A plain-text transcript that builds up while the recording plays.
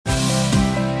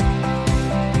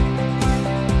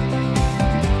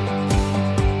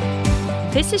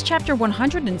This is chapter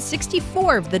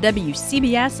 164 of the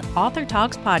WCBS Author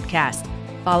Talks podcast.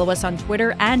 Follow us on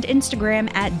Twitter and Instagram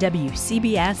at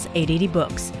WCBS 880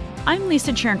 Books. I'm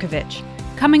Lisa Chernkovich.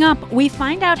 Coming up, we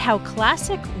find out how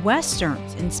classic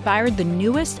westerns inspired the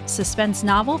newest suspense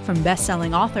novel from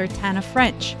best-selling author Tana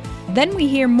French. Then we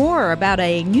hear more about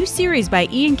a new series by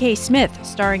Ian K. Smith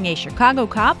starring a Chicago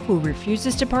cop who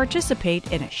refuses to participate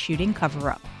in a shooting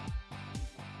cover-up.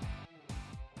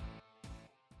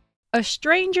 A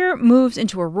stranger moves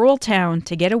into a rural town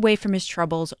to get away from his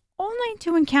troubles, only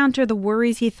to encounter the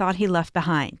worries he thought he left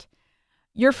behind.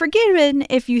 You're forgiven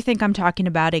if you think I'm talking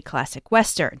about a classic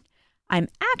western. I'm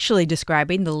actually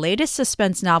describing the latest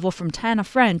suspense novel from Tana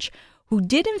French, who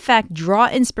did in fact draw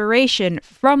inspiration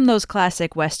from those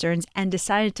classic westerns and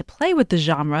decided to play with the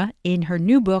genre in her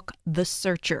new book, The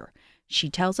Searcher. She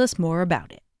tells us more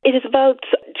about it. It is about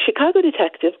a Chicago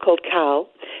detective called Cal,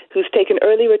 who's taken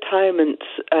early retirement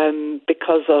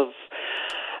because of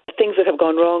things that have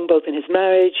gone wrong, both in his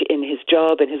marriage, in his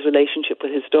job, in his relationship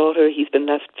with his daughter. He's been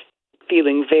left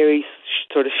feeling very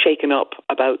sort of shaken up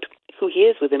about who he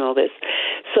is within all this.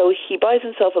 So he buys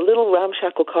himself a little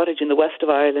ramshackle cottage in the west of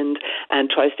Ireland and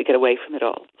tries to get away from it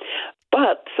all.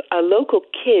 But a local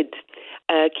kid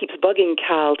keeps bugging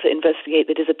Cal to investigate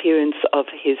the disappearance of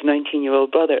his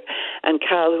 19-year-old brother. And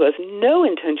Cal, who has no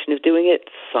intention of doing it,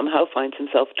 somehow finds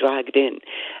himself dragged in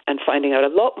and finding out a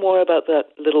lot more about that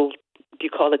little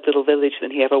bucolic little village than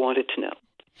he ever wanted to know.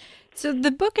 So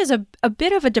the book is a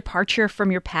bit of a departure from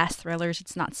your past thrillers.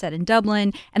 It's not set in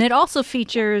Dublin, and it also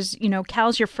features,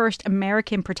 Cal's your first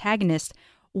American protagonist.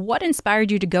 What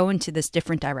inspired you to go into this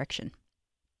different direction?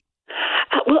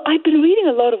 Well, I've been reading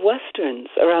a lot of westerns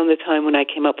around the time when I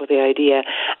came up with the idea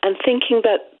and thinking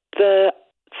that the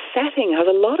setting has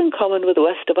a lot in common with the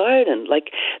west of Ireland.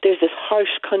 Like, there's this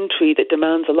harsh country that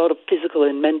demands a lot of physical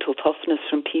and mental toughness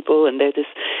from people, and there's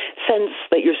this sense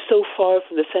that you're so far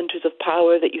from the centres of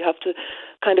power that you have to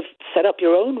kind of set up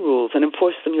your own rules and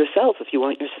enforce them yourself if you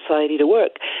want your society to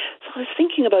work. So I was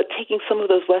thinking about taking some of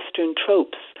those western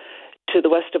tropes to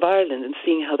the west of Ireland and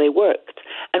seeing how they worked.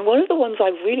 And one of the ones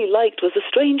I really liked was The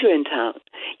Stranger in Town.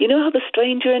 You know how the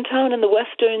stranger in town in the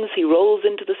westerns, he rolls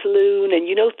into the saloon and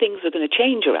things are going to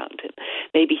change around him.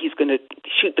 Maybe he's going to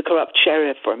shoot the corrupt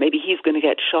sheriff, or maybe he's going to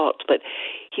get shot, but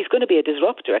he's going to be a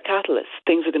disruptor, a catalyst.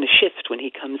 Things are going to shift when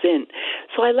he comes in.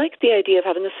 So I liked the idea of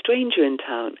having a stranger in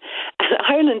town. And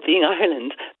Ireland being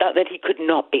Ireland, that meant he could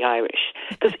not be Irish.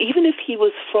 Because even if he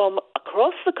was from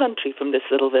across the country from this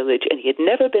little village and he had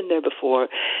never been there before,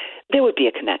 there would be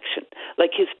a connection.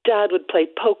 Like his dad would play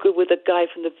poker with a guy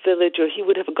from the village, or he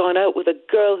would have gone out with a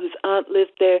girl whose aunt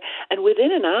lived there, and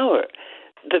within an hour,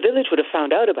 the village would have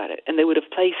found out about it and they would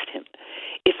have placed him.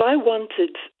 If I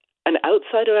wanted an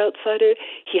outsider,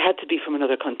 he had to be from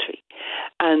another country.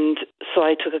 And so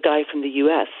I took a guy from the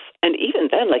US. And even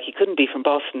then, he couldn't be from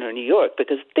Boston or New York,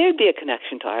 because there'd be a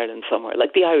connection to Ireland somewhere.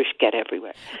 Like, the Irish get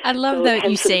everywhere. I love that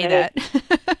you say that.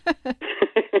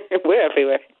 We're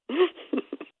everywhere.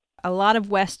 A lot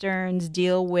of Westerns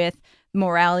deal with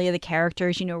morality of the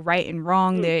characters, right and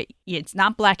wrong. It's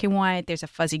not black and white. There's a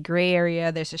fuzzy gray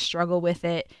area. There's a struggle with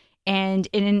it. And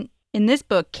in this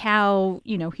book, Cal,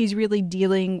 he's really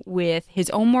dealing with his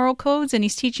own moral codes, and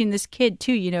he's teaching this kid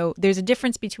too. There's a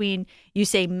difference between, you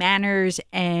say, manners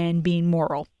and being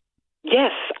moral.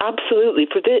 Yes, absolutely.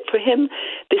 For him,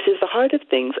 this is the heart of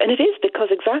things. And it is because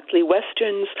exactly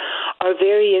Westerns are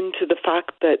very into the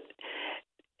fact that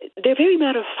they're very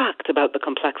matter-of-fact about the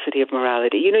complexity of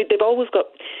morality. They've always got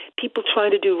people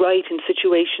trying to do right in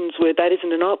situations where that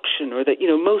isn't an option, or that,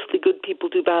 mostly good people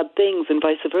do bad things and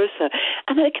vice versa.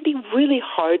 And that it can be really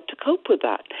hard to cope with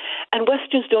that. And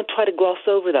Westerns don't try to gloss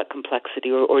over that complexity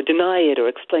or deny it or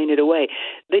explain it away.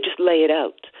 They just lay it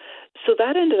out. So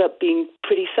that ended up being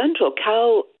pretty central.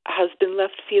 Cal has been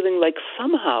left feeling like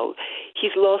somehow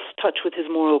he's lost touch with his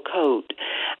moral code.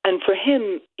 And for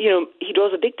him, he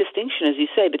draws a big distinction, as you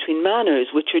say, between manners,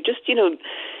 which are just,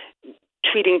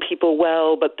 treating people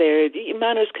well, but their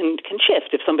manners can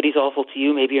shift. If somebody's awful to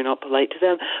you, maybe you're not polite to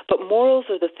them. But morals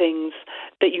are the things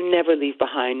that you never leave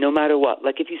behind, no matter what.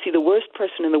 Like, if you see the worst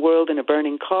person in the world in a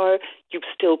burning car, you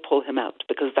still pull him out,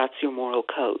 because that's your moral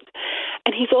code.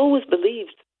 And he's always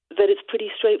believed that it's pretty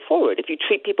straightforward. If you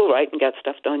treat people right and get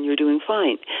stuff done, you're doing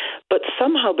fine. But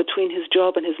somehow between his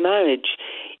job and his marriage,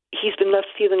 he's been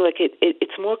left feeling like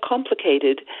it's more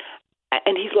complicated,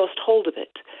 and he's lost hold of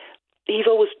it. He's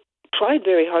always tried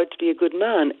very hard to be a good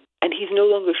man, and he's no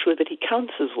longer sure that he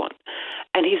counts as one.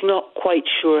 And he's not quite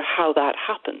sure how that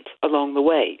happened along the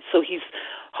way. So he's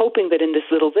hoping that in this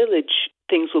little village,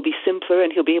 things will be simpler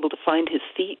and he'll be able to find his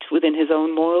feet within his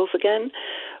own morals again.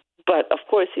 But, of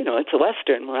course, it's a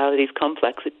Western. Morality is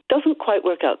complex. It doesn't quite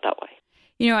work out that way.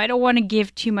 I don't want to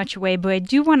give too much away, but I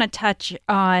do want to touch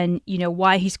on,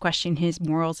 why he's questioning his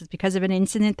morals. It's because of an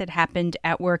incident that happened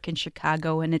at work in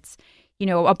Chicago, and it's,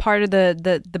 a part of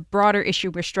the broader issue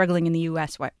we're struggling in the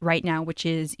U.S. right now, which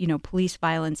is, police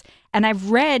violence. And I've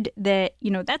read that,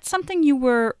 that's something you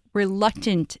were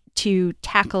reluctant to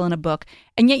tackle in a book,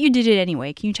 and yet you did it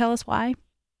anyway. Can you tell us why?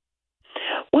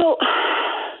 Well,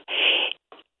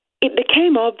 it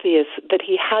became obvious that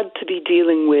he had to be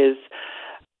dealing with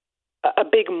a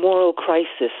big moral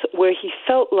crisis where he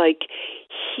felt like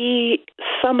he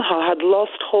somehow had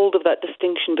lost hold of that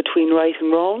distinction between right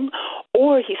and wrong,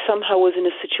 or he somehow was in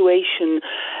a situation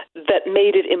that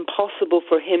made it impossible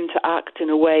for him to act in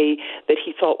a way that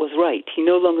he thought was right. He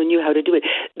no longer knew how to do it.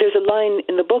 There's a line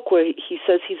in the book where he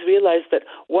says he's realized that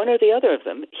one or the other of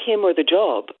them, him or the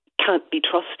job, can't be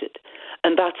trusted.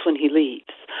 And that's when he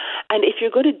leaves. And if you're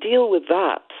going to deal with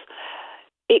that,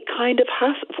 it kind of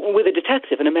has, with a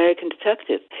detective, an American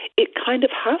detective, it kind of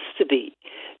has to be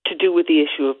to do with the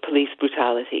issue of police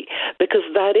brutality, because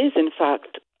that is, in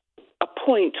fact, a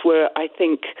point where I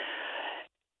think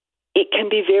it can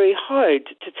be very hard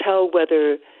to tell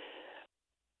whether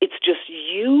it's just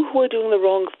you who are doing the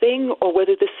wrong thing or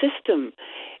whether the system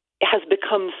has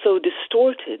become so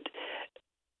distorted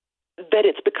that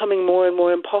it's becoming more and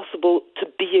more impossible to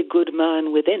be a good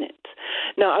man within it.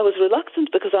 Now, I was reluctant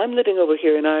because I'm living over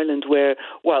here in Ireland where,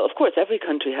 while of course every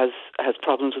country has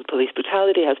problems with police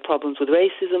brutality, has problems with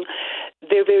racism,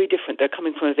 they're very different. They're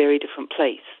coming from a very different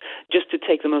place. Just to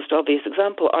take the most obvious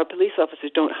example, our police officers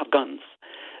don't have guns.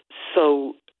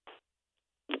 So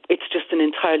it's just an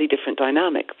entirely different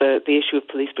dynamic, the issue of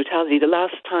police brutality. The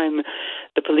last time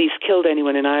the police killed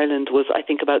anyone in Ireland was, I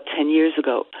think, about 10 years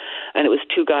ago. And it was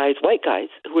two guys, white guys,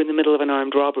 who were in the middle of an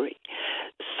armed robbery.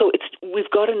 So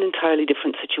we've got an entirely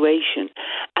different situation.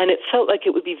 And it felt like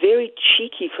it would be very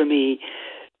cheeky for me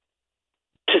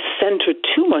to center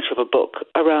too much of a book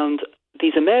around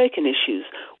these American issues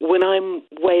when I'm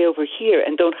way over here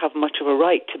and don't have much of a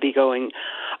right to be going,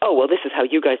 oh, well, this is how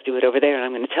you guys do it over there, and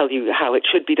I'm going to tell you how it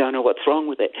should be done or what's wrong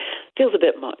with it. Feels a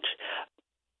bit much.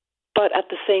 But at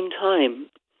the same time,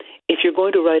 if you're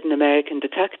going to write an American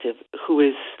detective who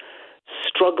is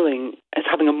struggling, is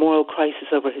having a moral crisis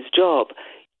over his job,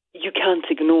 you can't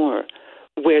ignore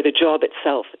where the job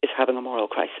itself is having a moral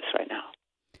crisis right now.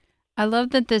 I love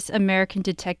that this American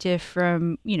detective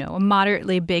from, a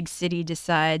moderately big city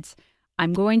decides,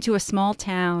 I'm going to a small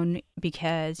town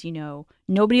because,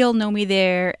 nobody will know me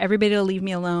there. Everybody will leave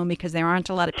me alone because there aren't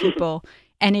a lot of people.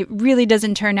 And it really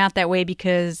doesn't turn out that way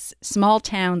because small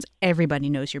towns, everybody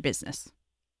knows your business.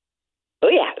 Oh,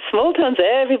 yeah. Small towns,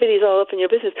 everybody's all up in your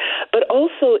business. But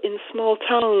also in small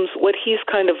towns, what he's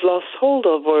kind of lost hold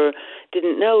of or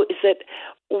didn't know is that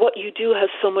what you do has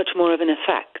so much more of an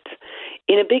effect.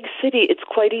 In a big city, it's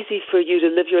quite easy for you to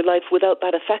live your life without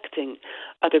that affecting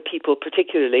other people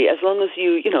particularly. As long as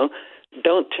you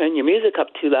don't turn your music up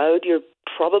too loud, you're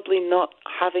probably not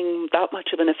having that much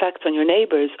of an effect on your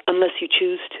neighbours unless you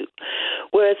choose to.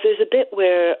 Whereas there's a bit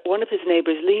where one of his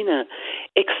neighbours, Lena,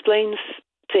 explains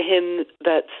to him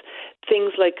that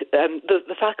things like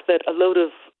the fact that a load of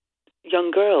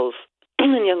young girls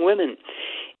and young women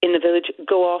in the village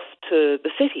go off to the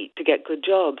city to get good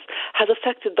jobs has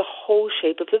affected the whole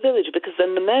shape of the village, because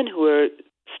then the men who are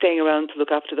staying around to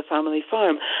look after the family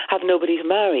farm have nobody to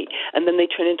marry, and then they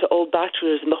turn into old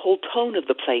bachelors and the whole tone of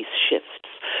the place shifts.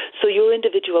 So your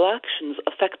individual actions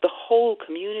affect the whole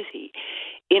community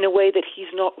in a way that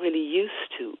he's not really used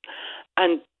to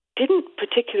and didn't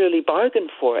particularly bargain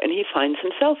for, and he finds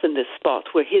himself in this spot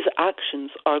where his actions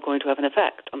are going to have an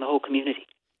effect on the whole community.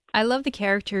 I love the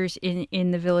characters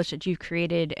in the village that you've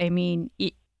created. I mean,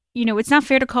 it's not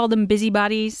fair to call them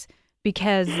busybodies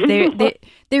because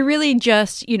they're really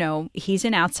just, he's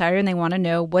an outsider and they want to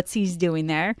know what's he's doing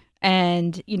there.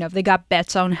 And, they got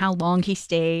bets on how long he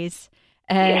stays.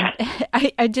 And yeah.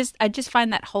 I just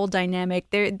find that whole dynamic.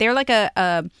 They're like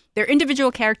they're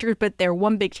individual characters, but they're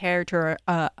one big character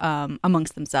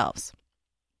amongst themselves.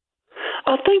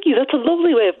 Oh, thank you. That's a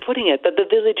lovely way of putting it, that the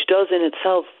village does in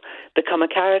itself become a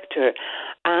character,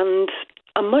 and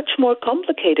a much more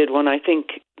complicated one, I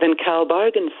think, than Cal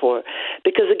bargained for,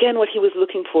 because again, what he was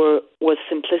looking for was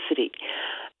simplicity.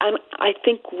 And I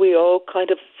think we all kind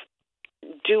of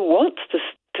do want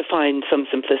to find some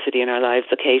simplicity in our lives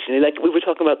occasionally. Like we were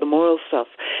talking about the moral stuff,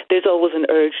 there's always an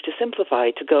urge to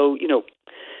simplify, to go,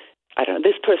 I don't know,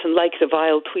 this person likes a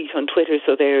vile tweet on Twitter,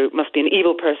 so there must be an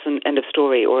evil person, end of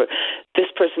story. Or this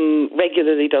person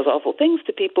regularly does awful things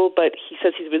to people, but he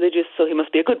says he's religious, so he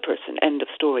must be a good person, end of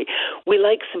story. We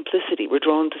like simplicity. We're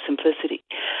drawn to simplicity.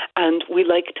 And we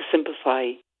like to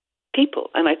simplify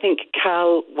people. And I think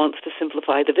Cal wants to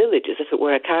simplify the village as if it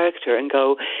were a character and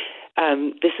go,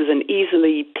 this is an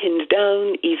easily pinned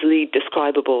down, easily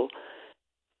describable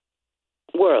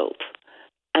world.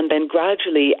 And then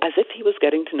gradually, as if he was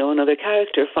getting to know another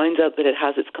character, finds out that it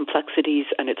has its complexities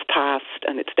and its past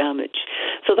and its damage.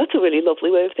 So that's a really lovely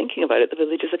way of thinking about it, the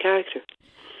village as a character.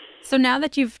 So now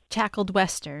that you've tackled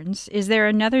Westerns, is there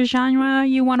another genre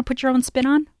you want to put your own spin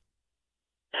on?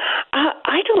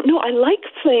 I don't know. I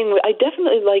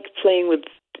definitely like playing with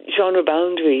genre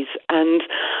boundaries, and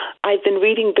I've been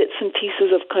reading bits and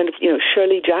pieces of kind of,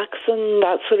 Shirley Jackson,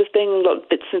 that sort of thing, a lot of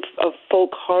bits of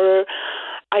folk horror.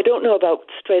 I don't know about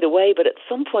straight away, but at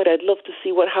some point I'd love to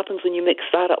see what happens when you mix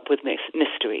that up with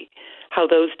mystery, how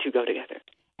those two go together.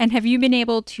 And have you been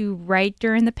able to write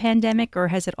during the pandemic, or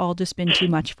has it all just been too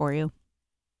much for you?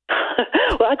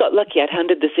 Well, I got lucky. I'd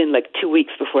handed this in 2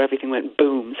 weeks before everything went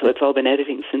boom, so it's all been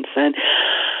editing since then.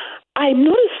 I'm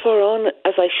not as far on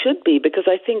as I should be, because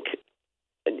I think,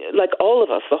 like all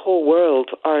of us, the whole world,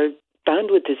 our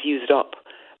bandwidth is used up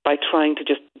by trying to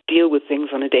just deal with things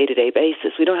on a day-to-day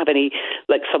basis. We don't have any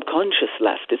subconscious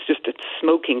left. It's just a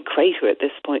smoking crater at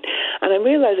this point. And I'm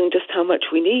realizing just how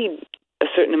much we need a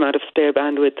certain amount of spare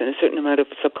bandwidth and a certain amount of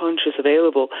subconscious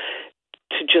available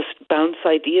to just bounce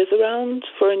ideas around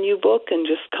for a new book and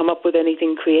just come up with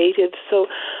anything creative. So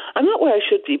I'm not where I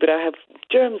should be, but I have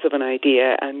germs of an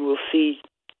idea, and we'll see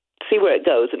where it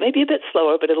goes. It may be a bit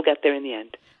slower, but it'll get there in the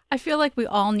end. I feel like we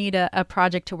all need a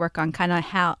project to work on, kind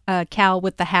of Cal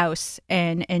with the house,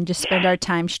 and just spend our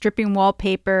time stripping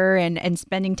wallpaper and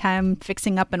spending time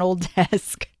fixing up an old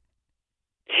desk.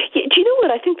 Yeah, do you know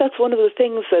what? I think that's one of the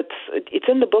things it's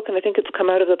in the book, and I think it's come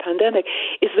out of the pandemic,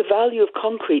 is the value of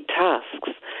concrete tasks.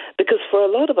 Because for a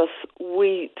lot of us,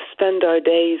 we spend our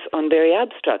days on very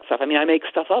abstract stuff. I mean, I make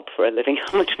stuff up for a living.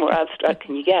 How much more abstract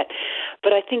can you get?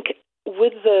 But I think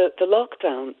with the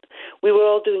lockdown, we were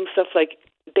all doing stuff like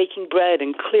baking bread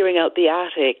and clearing out the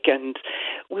attic, and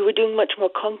we were doing much more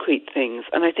concrete things.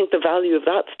 And I think the value of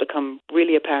that's become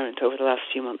really apparent over the last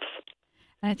few months.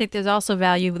 And I think there's also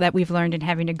value that we've learned in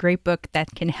having a great book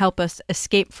that can help us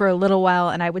escape for a little while.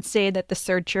 And I would say that The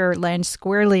Searcher lands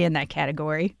squarely in that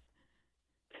category.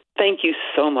 Thank you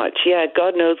so much. Yeah,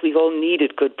 God knows we've all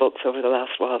needed good books over the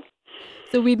last while.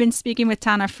 So we've been speaking with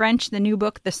Tana French, the new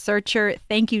book, The Searcher.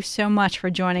 Thank you so much for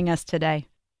joining us today.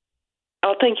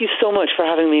 Oh, thank you so much for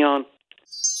having me on.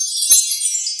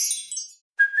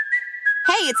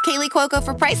 Hey, it's Kaylee Cuoco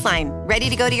for Priceline. Ready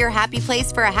to go to your happy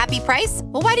place for a happy price?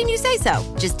 Well, why didn't you say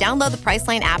so? Just download the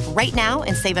Priceline app right now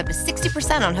and save up to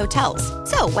 60% on hotels.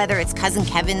 So whether it's Cousin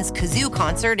Kevin's Kazoo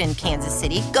Concert in Kansas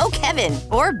City, go Kevin,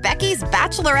 or Becky's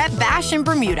Bachelorette Bash in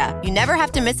Bermuda, you never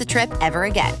have to miss a trip ever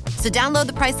again. So download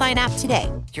the Priceline app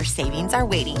today. Your savings are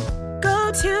waiting.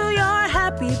 Go to your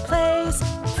happy place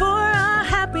for a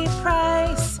happy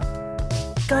price.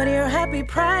 Go to your happy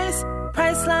price,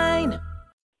 Priceline.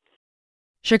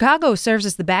 Chicago serves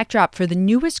as the backdrop for the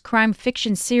newest crime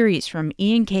fiction series from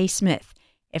Ian K. Smith.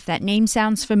 If that name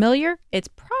sounds familiar, it's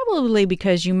probably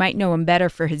because you might know him better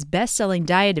for his best-selling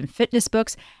diet and fitness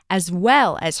books, as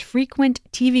well as frequent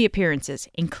TV appearances,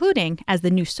 including as the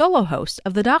new solo host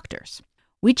of The Doctors.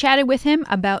 We chatted with him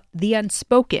about The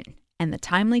Unspoken and the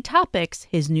timely topics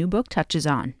his new book touches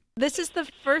on. This is the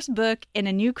first book in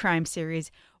a new crime series.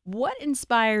 What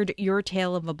inspired your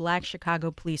tale of a Black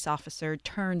Chicago police officer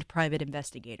turned private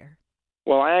investigator?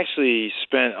 Well, I actually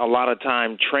spent a lot of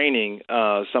time training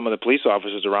some of the police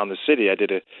officers around the city. I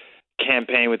did a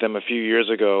campaign with them a few years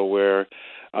ago where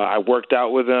I worked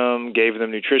out with them, gave them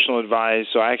nutritional advice.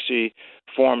 So I actually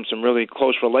formed some really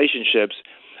close relationships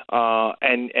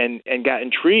and got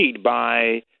intrigued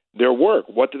by their work.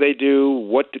 What do they do?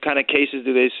 What kind of cases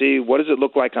do they see? What does it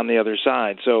look like on the other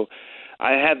side? So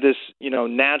I had this,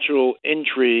 natural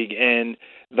intrigue in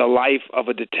the life of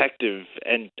a detective,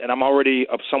 and I'm already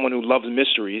someone who loves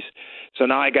mysteries. So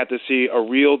now I got to see a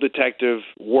real detective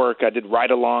work. I did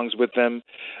ride-alongs with them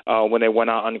when they went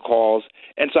out on calls.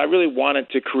 And so I really wanted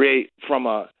to create, from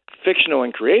a fictional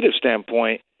and creative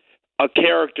standpoint, a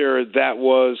character that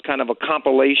was kind of a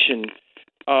compilation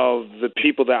of the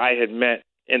people that I had met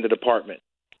in the department.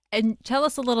 And tell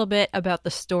us a little bit about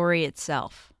the story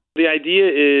itself. The idea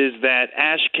is that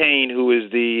Ash Kane, who is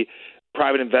the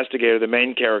private investigator, the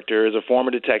main character, is a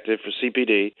former detective for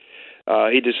CPD.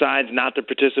 He decides not to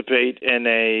participate in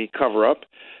a cover-up,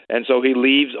 and so he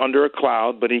leaves under a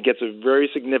cloud, but he gets a very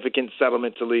significant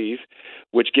settlement to leave,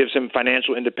 which gives him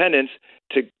financial independence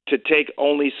to take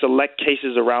only select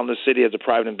cases around the city as a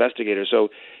private investigator. So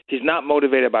he's not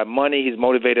motivated by money. He's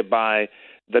motivated by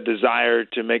the desire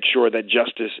to make sure that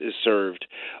justice is served.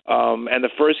 And the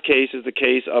first case is the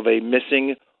case of a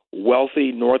missing,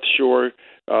 wealthy North Shore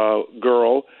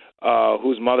girl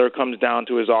whose mother comes down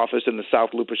to his office in the South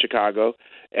Loop of Chicago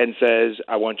and says,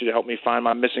 I want you to help me find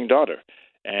my missing daughter.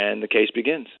 And the case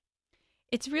begins.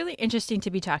 It's really interesting to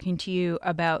be talking to you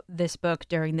about this book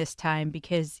during this time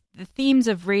because the themes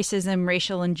of racism,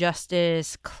 racial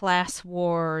injustice, class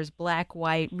wars, black,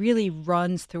 white really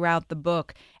runs throughout the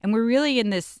book. And we're really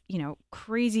in this,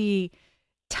 crazy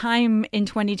time in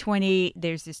 2020.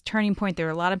 There's this turning point. There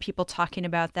are a lot of people talking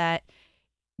about that.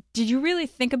 Did you really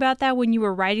think about that when you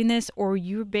were writing this, or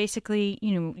you were basically,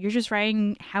 you're just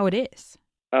writing how it is?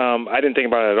 I didn't think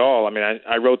about it at all. I mean,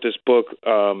 I wrote this book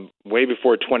way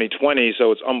before 2020,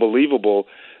 so it's unbelievable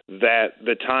that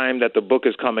the time that the book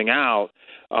is coming out,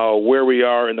 where we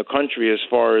are in the country as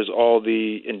far as all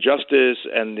the injustice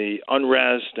and the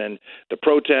unrest and the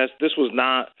protest, this was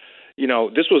not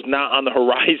on the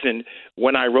horizon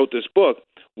when I wrote this book.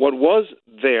 What was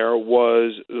there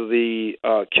was the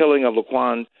killing of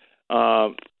Laquan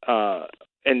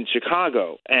in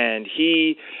Chicago, and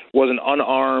he was an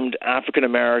unarmed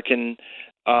African-American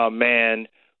man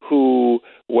who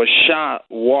was shot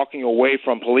walking away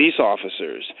from police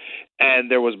officers. And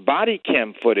there was body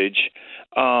cam footage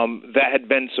that had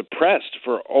been suppressed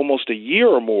for almost a year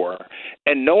or more,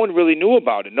 and no one really knew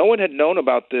about it. No one had known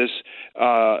about this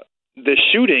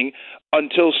shooting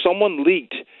until someone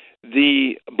leaked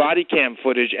the body cam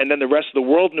footage, and then the rest of the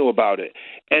world knew about it.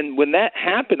 And when that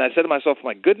happened, I said to myself,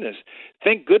 my goodness,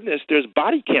 thank goodness there's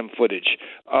body cam footage.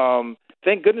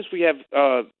 Thank goodness we have,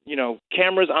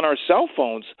 cameras on our cell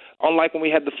phones, unlike when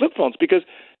we had the flip phones, because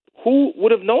who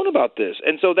would have known about this?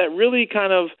 And so that really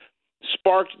kind of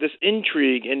sparked this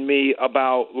intrigue in me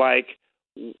about,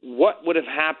 what would have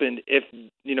happened if,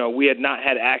 we had not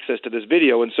had access to this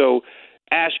video. And so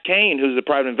Ash Kane, who's the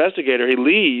private investigator, he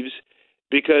leaves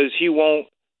because he won't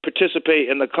participate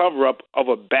in the cover-up of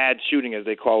a bad shooting, as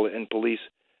they call it in police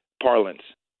parlance.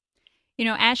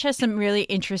 Ash has some really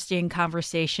interesting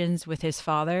conversations with his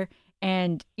father.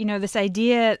 And, this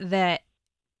idea that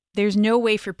there's no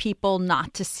way for people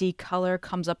not to see color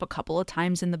comes up a couple of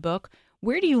times in the book.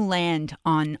 Where do you land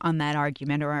on that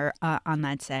argument or on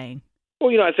that saying?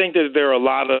 Well, I think that there are a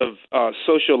lot of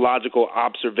sociological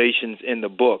observations in the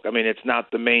book. I mean, it's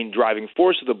not the main driving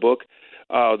force of the book.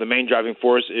 The main driving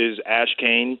force is Ash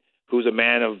Kane, who's a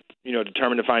man of,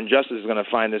 determined to find justice, is going to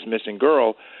find this missing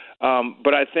girl.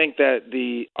 But I think that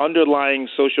the underlying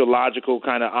sociological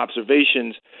kind of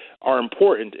observations are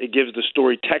important. It gives the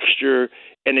story texture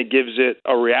and it gives it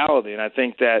a reality. And I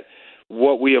think that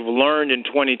what we have learned in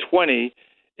 2020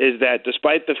 is that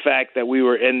despite the fact that we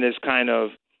were in this kind of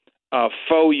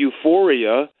faux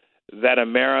euphoria that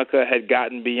America had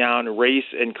gotten beyond race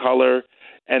and color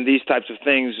and these types of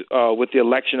things with the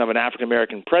election of an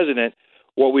African-American president,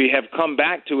 what we have come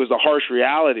back to is the harsh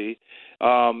reality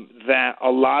that a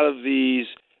lot of these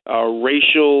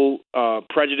racial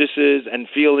prejudices and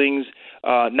feelings,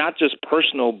 not just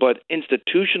personal but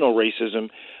institutional racism,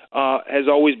 has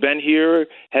always been here,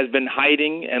 has been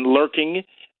hiding and lurking.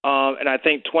 And I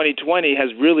think 2020 has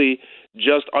really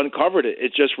just uncovered it.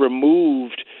 It just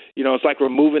removed, it's like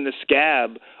removing the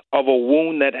scab of a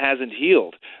wound that hasn't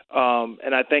healed.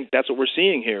 And I think that's what we're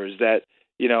seeing here is that,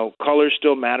 color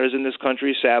still matters in this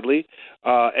country, sadly,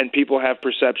 and people have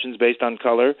perceptions based on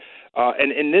color.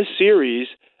 And in this series,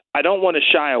 I don't want to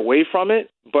shy away from it,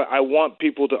 but I want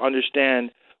people to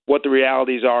understand what the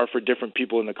realities are for different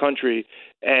people in the country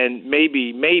and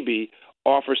maybe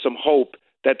offer some hope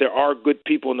that there are good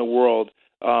people in the world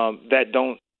that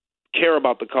don't care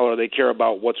about the color. They care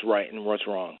about what's right and what's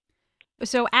wrong.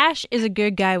 So Ash is a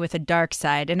good guy with a dark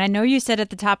side, and I know you said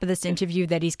at the top of this interview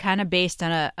that he's kind of based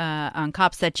on on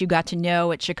cops that you got to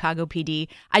know at Chicago PD.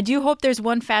 I do hope there's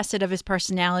one facet of his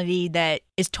personality that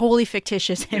is totally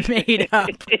fictitious and made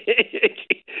up.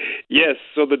 Yes,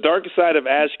 so the dark side of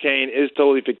Ash Kane is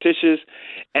totally fictitious,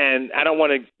 and I don't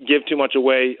want to give too much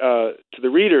away to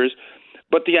the readers,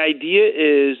 but the idea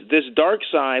is this dark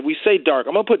side, we say dark,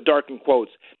 I'm going to put dark in quotes.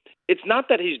 It's not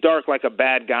that he's dark like a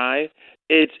bad guy.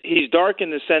 He's dark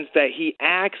in the sense that he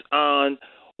acts on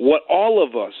what all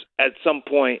of us at some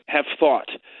point have thought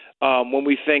when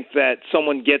we think that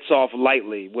someone gets off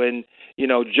lightly, when,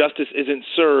 justice isn't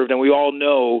served and we all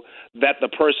know that the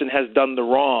person has done the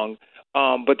wrong.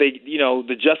 But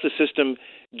the justice system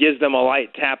gives them a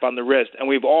light tap on the wrist. And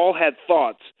we've all had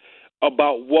thoughts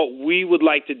about what we would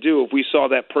like to do if we saw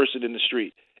that person in the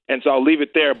street. And so I'll leave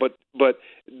it there, but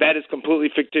that is completely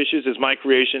fictitious. It's my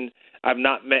creation. I've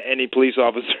not met any police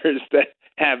officers that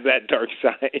have that dark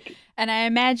side. And I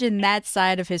imagine that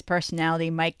side of his personality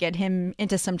might get him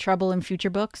into some trouble in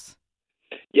future books.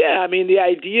 Yeah, I mean, the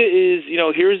idea is,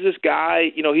 here's this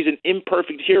guy, he's an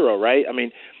imperfect hero, right? I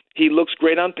mean, he looks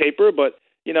great on paper, but,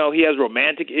 he has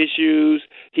romantic issues.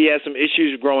 He has some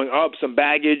issues growing up, some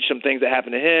baggage, some things that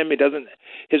happen to him.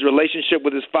 His relationship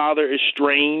with his father is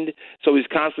strained, so he's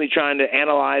constantly trying to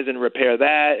analyze and repair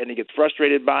that, and he gets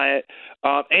frustrated by it.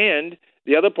 And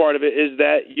the other part of it is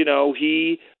that,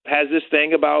 he has this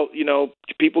thing about,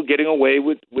 people getting away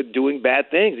with doing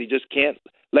bad things. He just can't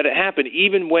let it happen,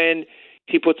 even when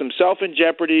he puts himself in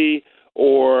jeopardy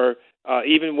or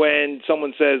even when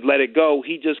someone says, let it go,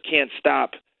 he just can't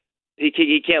stop.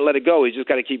 He can't let it go. He's just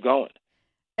got to keep going.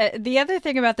 The other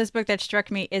thing about this book that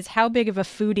struck me is how big of a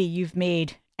foodie you've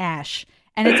made Ash.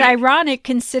 And it's ironic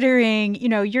considering,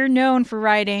 you're known for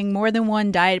writing more than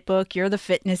one diet book. You're the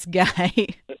fitness guy.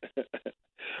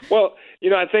 Well,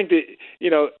 I think that,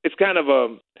 it's kind of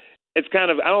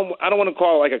I don't want to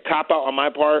call it like a cop-out on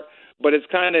my part, but it's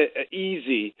kind of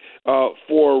easy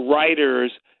for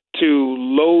writers to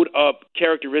load up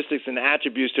characteristics and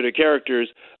attributes to their characters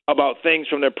about things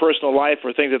from their personal life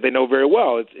or things that they know very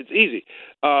well. It's easy.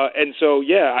 And so,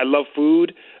 yeah, I love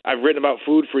food. I've written about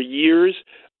food for years.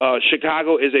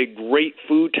 Chicago is a great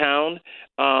food town.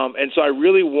 And so I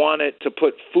really wanted to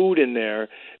put food in there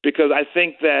because I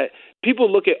think that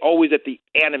people look always at the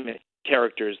animate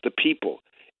characters, the people,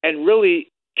 and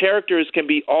really characters can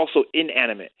be also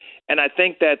inanimate. And I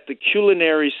think that the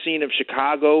culinary scene of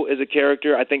Chicago is a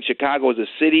character. I think Chicago as a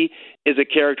city is a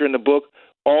character in the book.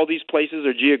 All these places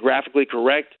are geographically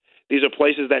correct. These are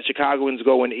places that Chicagoans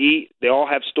go and eat. They all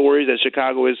have stories, that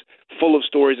Chicago is full of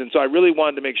stories. And so I really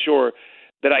wanted to make sure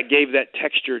that I gave that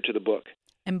texture to the book.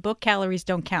 And book calories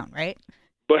don't count, right?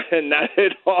 But not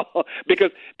at all,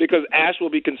 because Ash will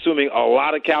be consuming a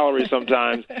lot of calories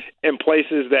sometimes in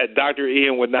places that Dr.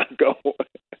 Ian would not go.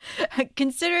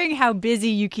 Considering how busy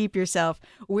you keep yourself,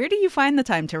 where do you find the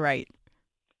time to write?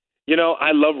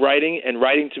 I love writing, and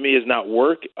writing to me is not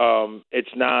work.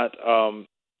 It's not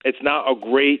a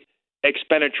great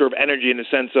expenditure of energy in the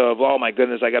sense of, oh my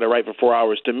goodness, I got to write for 4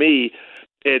 hours. To me,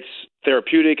 it's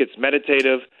therapeutic, it's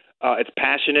meditative, it's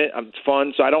passionate, it's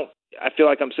fun. So I feel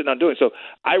like I'm sitting down doing it. So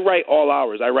I write all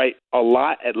hours. I write a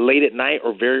lot late at night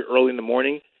or very early in the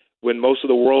morning when most of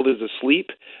the world is asleep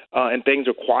and things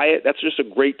are quiet. That's just a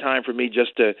great time for me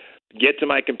just to get to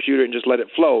my computer and just let it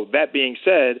flow. That being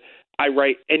said, I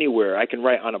write anywhere. I can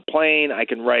write on a plane. I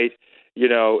can write,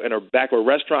 in a back of a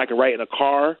restaurant. I can write in a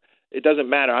car. It doesn't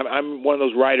matter. I'm one of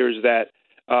those writers that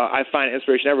I find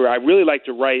inspiration everywhere. I really like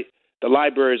to write. The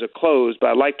libraries are closed, but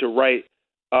I like to write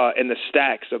in the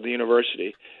stacks of the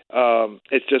university.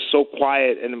 It's just so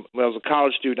quiet. And when I was a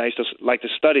college student, I used to like to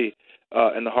study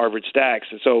in the Harvard stacks.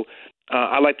 And so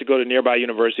I like to go to nearby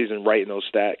universities and write in those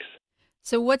stacks.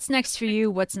 So what's next for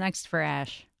you? What's next for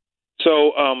Ash?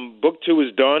 So book 2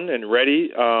 is done and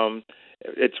ready.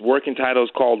 Its working title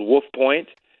is called Wolf Point.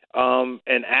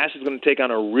 And Ash is going to take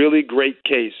on a really great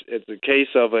case. It's a case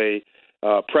of a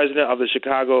president of the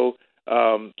Chicago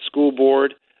school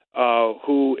board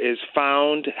who is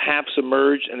found half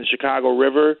submerged in the Chicago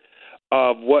River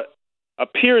of what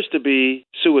appears to be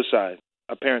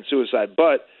apparent suicide.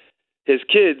 But his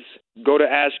kids go to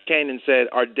Ash Cain and said,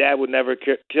 our dad would never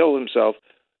kill himself.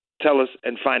 Tell us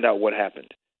and find out what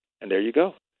happened. And there you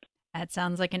go. That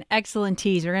sounds like an excellent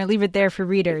tease. We're going to leave it there for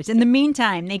readers. In the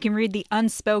meantime, they can read The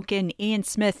Unspoken. Ian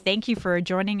Smith, thank you for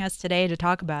joining us today to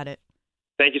talk about it.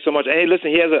 Thank you so much. Hey, listen,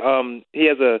 he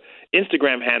has a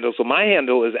Instagram handle. So my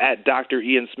handle is at Dr.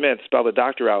 Ian Smith, spell the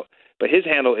doctor out. But his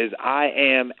handle is I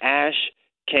am Ash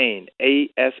Cain,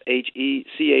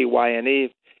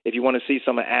 ASHECAYNE, if you want to see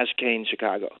some of Ash Cain,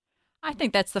 Chicago. I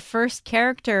think that's the first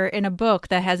character in a book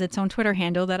that has its own Twitter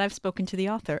handle that I've spoken to the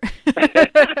author.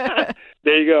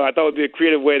 There you go. I thought it would be a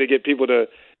creative way to get people to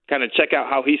kind of check out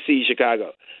how he sees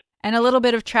Chicago. And a little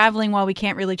bit of traveling while we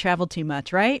can't really travel too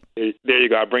much, right? There you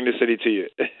go. I'll bring the city to you.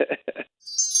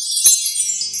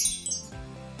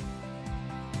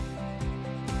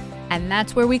 And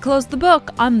that's where we close the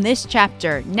book on this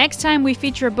chapter. Next time, we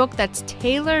feature a book that's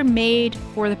tailor-made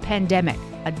for the pandemic,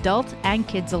 adult and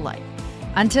kids alike.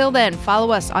 Until then,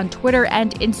 follow us on Twitter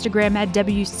and Instagram at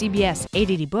WCBS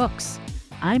 880 Books.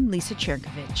 I'm Lisa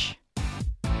Chernkovich.